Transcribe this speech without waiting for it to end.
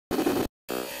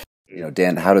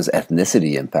Dan, how does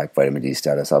ethnicity impact vitamin D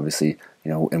status? Obviously,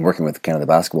 in working with Canada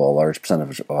basketball, a large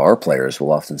percentage of our players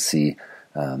will often see,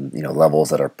 levels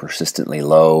that are persistently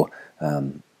low.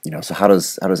 So how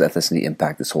does ethnicity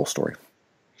impact this whole story?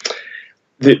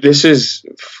 This is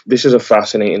a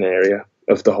fascinating area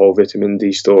of the whole vitamin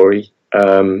D story.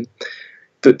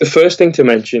 The first thing to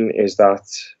mention is that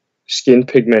skin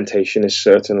pigmentation is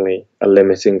certainly a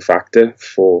limiting factor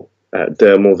for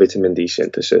dermal vitamin D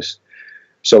synthesis.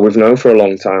 So we've known for a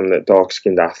long time that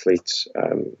dark-skinned athletes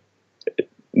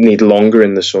need longer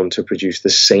in the sun to produce the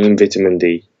same vitamin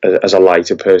D as a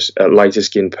lighter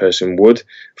skinned person would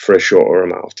for a shorter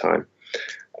amount of time.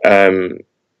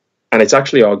 And it's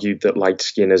actually argued that light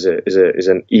skin is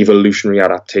an evolutionary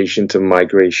adaptation to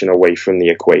migration away from the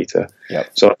equator.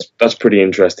 Yep. So that's pretty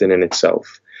interesting in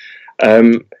itself.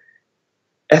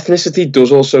 Ethnicity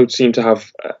does also seem to have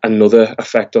another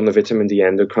effect on the vitamin D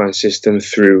endocrine system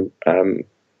through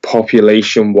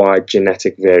population-wide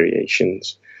genetic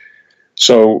variations.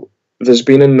 So there's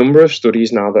been a number of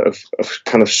studies now that have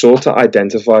kind of sought to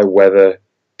identify whether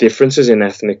differences in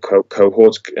ethnic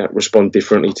cohorts respond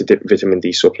differently to vitamin D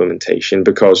supplementation,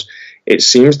 because it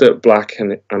seems that Black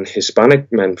and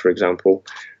Hispanic men, for example,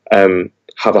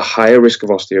 have a higher risk of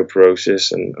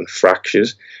osteoporosis and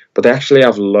fractures, but they actually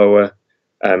have a lower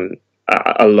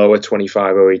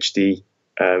 25-OHD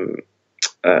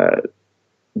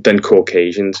than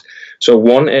Caucasians. So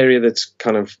one area that's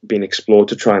kind of been explored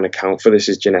to try and account for this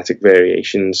is genetic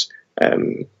variations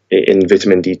in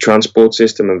vitamin D transport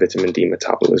system and vitamin D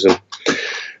metabolism.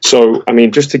 So, I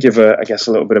mean, just to give a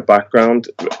little bit of background,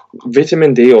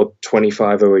 vitamin D, or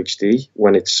 25-OHD,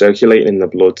 when it's circulating in the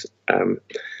blood,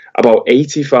 about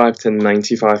 85 to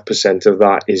 95% of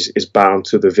that is bound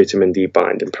to the vitamin D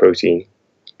binding protein.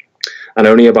 And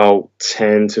only about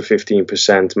 10 to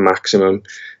 15% maximum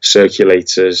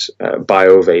circulates as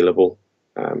bioavailable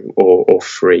or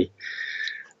free.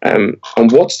 And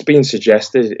what's being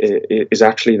suggested is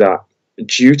actually that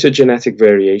due to genetic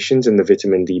variations in the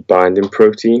vitamin D binding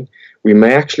protein, we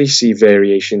may actually see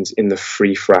variations in the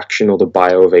free fraction or the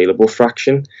bioavailable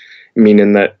fraction,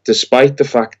 meaning that despite the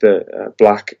fact that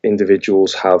Black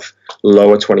individuals have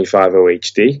lower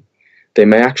 25-OHD, they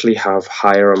may actually have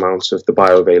higher amounts of the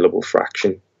bioavailable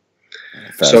fraction.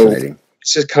 Fascinating. So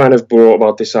this has kind of brought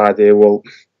about this idea, well,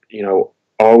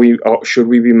 should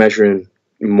we be measuring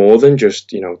more than just,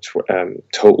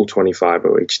 total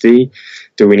 25-OHD?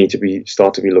 Do we need to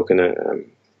start to be looking at,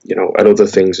 at other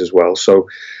things as well? So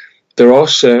there are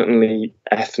certainly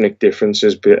ethnic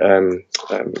differences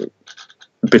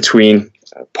between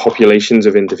populations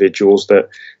of individuals that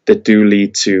do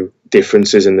lead to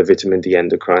differences in the vitamin D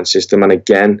endocrine system. And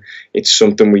again, it's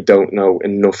something we don't know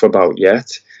enough about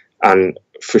yet. And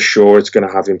for sure, it's going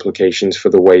to have implications for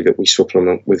the way that we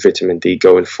supplement with vitamin D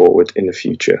going forward in the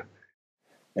future.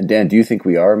 And Dan, do you think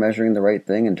we are measuring the right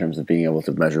thing in terms of being able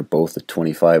to measure both the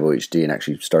 25-OHD and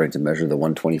actually starting to measure the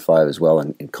 125 as well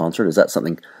in concert? Is that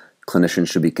something clinicians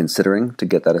should be considering to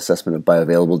get that assessment of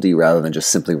bioavailable D rather than just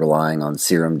simply relying on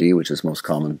serum D, which is most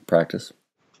common practice?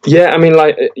 Yeah, I mean,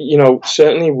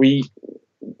 certainly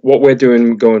what we're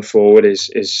doing going forward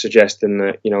is suggesting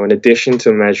that, in addition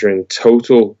to measuring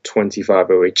total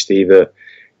 25-OHD, that,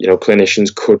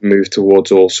 clinicians could move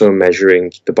towards also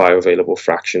measuring the bioavailable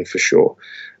fraction for sure.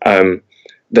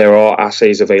 There are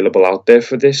assays available out there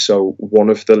for this. So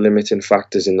one of the limiting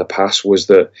factors in the past was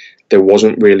that there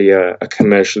wasn't really a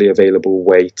commercially available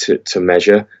way to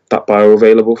measure that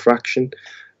bioavailable fraction.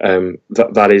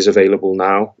 That is available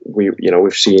now. We've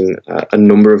seen a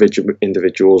number of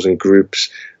individuals and groups.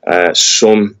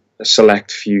 Some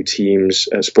select few teams,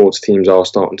 sports teams, are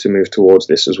starting to move towards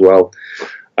this as well.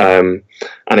 And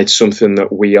it's something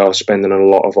that we are spending a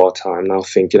lot of our time now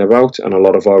thinking about, and a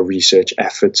lot of our research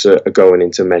efforts are going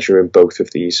into measuring both of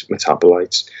these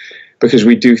metabolites, because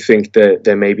we do think that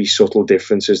there may be subtle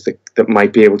differences that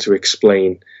might be able to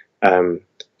explain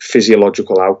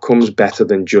physiological outcomes better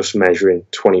than just measuring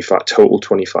total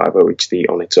 25-OHD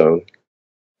on its own.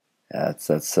 Yeah,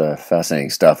 that's fascinating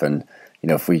stuff. And,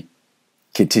 if we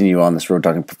continue on this road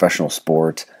talking professional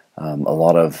sport, a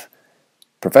lot of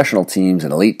professional teams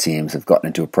and elite teams have gotten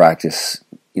into a practice,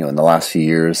 in the last few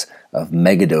years of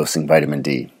megadosing vitamin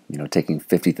D, taking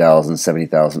 50,000,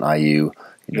 70,000 IU,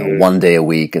 one day a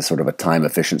week as sort of a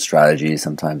time-efficient strategy.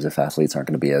 Sometimes if athletes aren't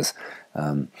going to be as,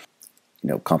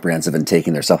 comprehensive in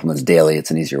taking their supplements daily, it's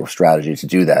an easier strategy to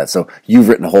do that. So you've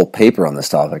written a whole paper on this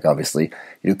topic, obviously.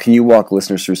 Can you walk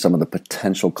listeners through some of the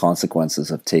potential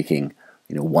consequences of taking,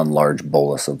 one large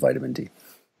bolus of vitamin D?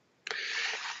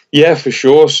 Yeah, for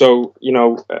sure. So,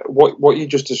 what you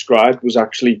just described was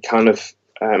actually kind of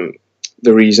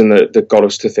the reason that got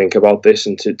us to think about this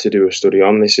and to do a study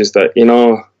on this is that in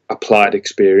our applied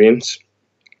experience,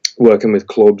 working with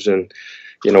clubs and,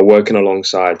 you know, working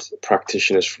alongside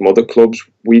practitioners from other clubs,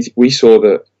 we saw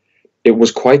that it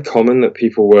was quite common that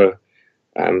people were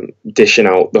dishing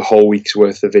out the whole week's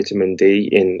worth of vitamin D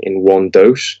in one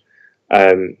dose.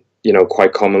 You know,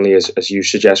 quite commonly, as you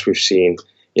suggest, we've seen,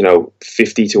 you know,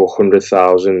 50 to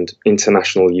 100,000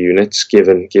 international units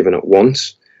given at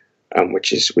once,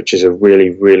 which is a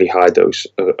really high dose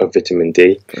of vitamin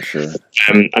D. For sure.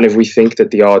 And if we think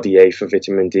that the RDA for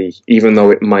vitamin D, even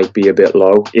though it might be a bit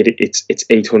low, it's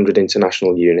 800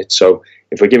 international units. So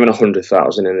if we're given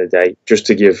 100,000 in a day, just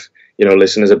to give, you know,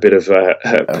 listeners a bit of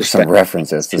some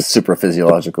reference as to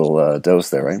supraphysiological dose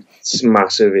there, right? It's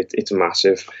massive. It's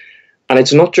massive. And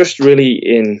it's not just really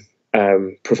in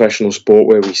professional sport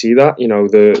where we see that. You know,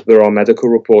 there are medical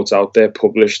reports out there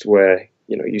published where,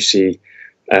 you know, you see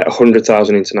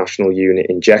 100,000 international unit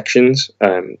injections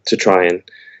to try and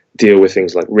deal with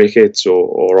things like rickets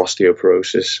or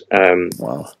osteoporosis.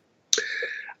 Wow.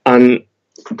 And,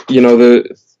 you know,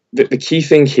 the key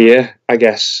thing here, I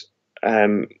guess,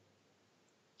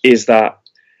 is that,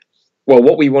 well,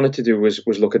 what we wanted to do was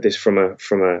look at this from a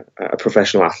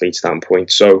professional athlete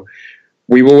standpoint. So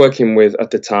we were working with,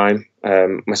 at the time,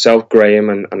 myself, Graham,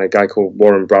 and a guy called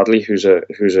Warren Bradley, who's a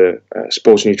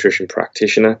sports nutrition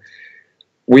practitioner.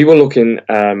 We were looking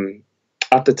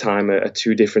at the time at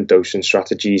two different dosing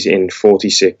strategies in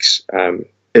 46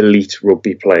 elite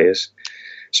rugby players.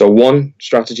 So one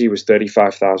strategy was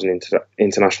 35,000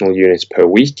 international units per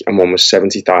week, and one was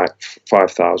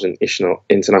 75,000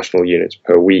 international units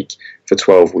per week for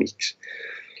 12 weeks.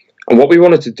 And what we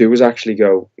wanted to do was actually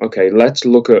go, okay, let's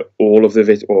look at all of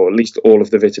the or at least all of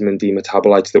the vitamin D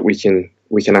metabolites that we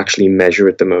can actually measure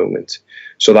at the moment.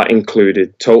 So that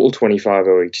included total 25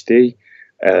 OHD,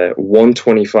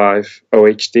 125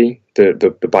 OHD, the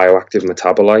bioactive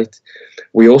metabolite.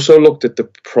 We also looked at the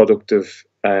product of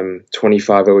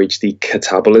 25 OHD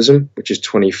catabolism, which is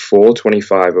 25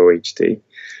 OHD.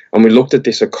 And we looked at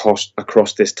this across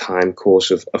this time course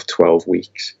of 12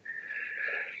 weeks.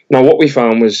 Now, what we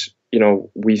found was, you know,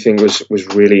 we think was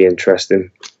really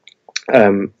interesting.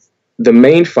 The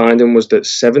main finding was that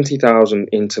 70,000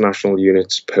 international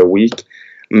units per week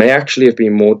may actually have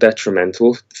been more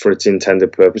detrimental for its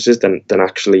intended purposes than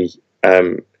actually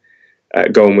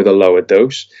going with a lower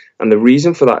dose. And the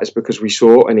reason for that is because we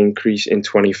saw an increase in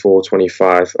 25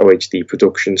 OHD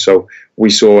production. So we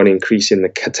saw an increase in the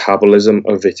catabolism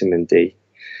of vitamin D.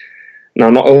 Now,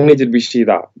 not only did we see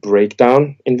that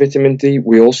breakdown in vitamin D,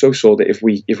 we also saw that if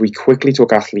we quickly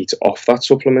took athletes off that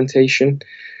supplementation,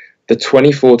 the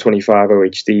 25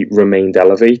 OHD remained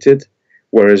elevated,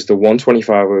 whereas the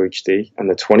 125 OHD and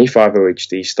the 25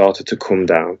 OHD started to come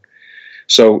down.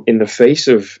 So in the face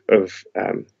of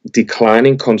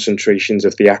declining concentrations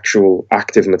of the actual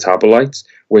active metabolites,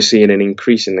 we're seeing an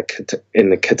increase in the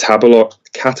catabolic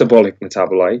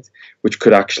metabolite, which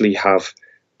could actually have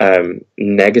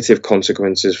negative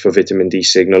consequences for vitamin D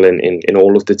signaling in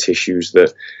all of the tissues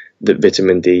that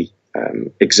vitamin D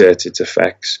exerts its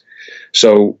effects.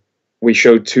 So we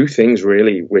showed two things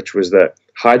really, which was that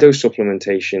high dose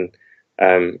supplementation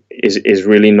is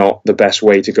really not the best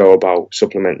way to go about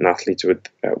supplementing athletes with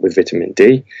vitamin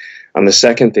D. And the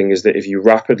second thing is that if you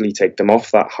rapidly take them off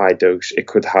that high dose, it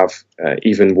could have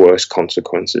even worse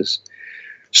consequences.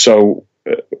 So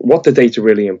what the data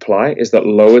really imply is that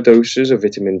lower doses of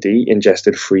vitamin D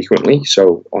ingested frequently,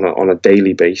 so on a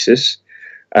daily basis,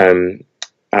 and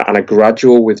a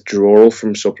gradual withdrawal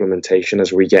from supplementation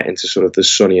as we get into sort of the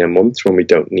sunnier months when we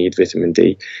don't need vitamin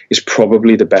D is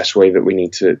probably the best way that we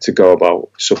need to go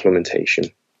about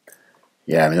supplementation.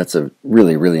 Yeah, I mean, that's a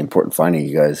really, really important finding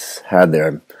you guys had there.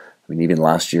 I mean, even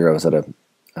last year I was at a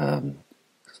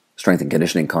strength and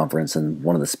conditioning conference, and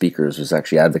one of the speakers was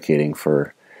actually advocating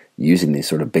for using these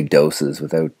sort of big doses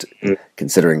without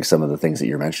considering some of the things that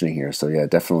you're mentioning here. So yeah,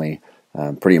 definitely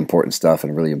pretty important stuff,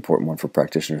 and a really important one for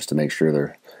practitioners to make sure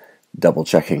they're double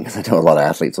checking. I know a lot of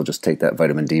athletes will just take that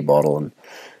vitamin D bottle and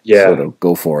sort of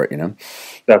go for it, you know?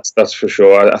 That's for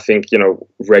sure. I think, you know,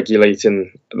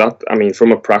 regulating that, I mean,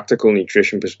 from a practical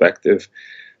nutrition perspective,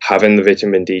 having the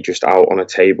vitamin D just out on a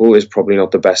table is probably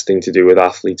not the best thing to do with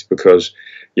athletes because,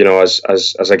 you know, as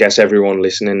I guess everyone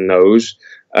listening knows,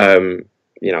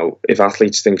 you know, if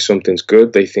athletes think something's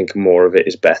good, they think more of it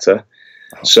is better.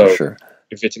 Oh, so for sure.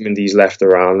 If vitamin D is left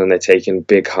around and they're taking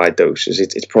big high doses,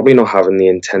 it's probably not having the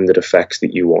intended effects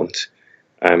that you want.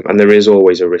 And there is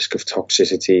always a risk of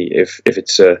toxicity if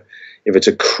it's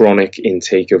a chronic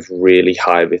intake of really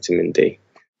high vitamin D.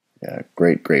 Yeah,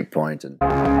 great point. And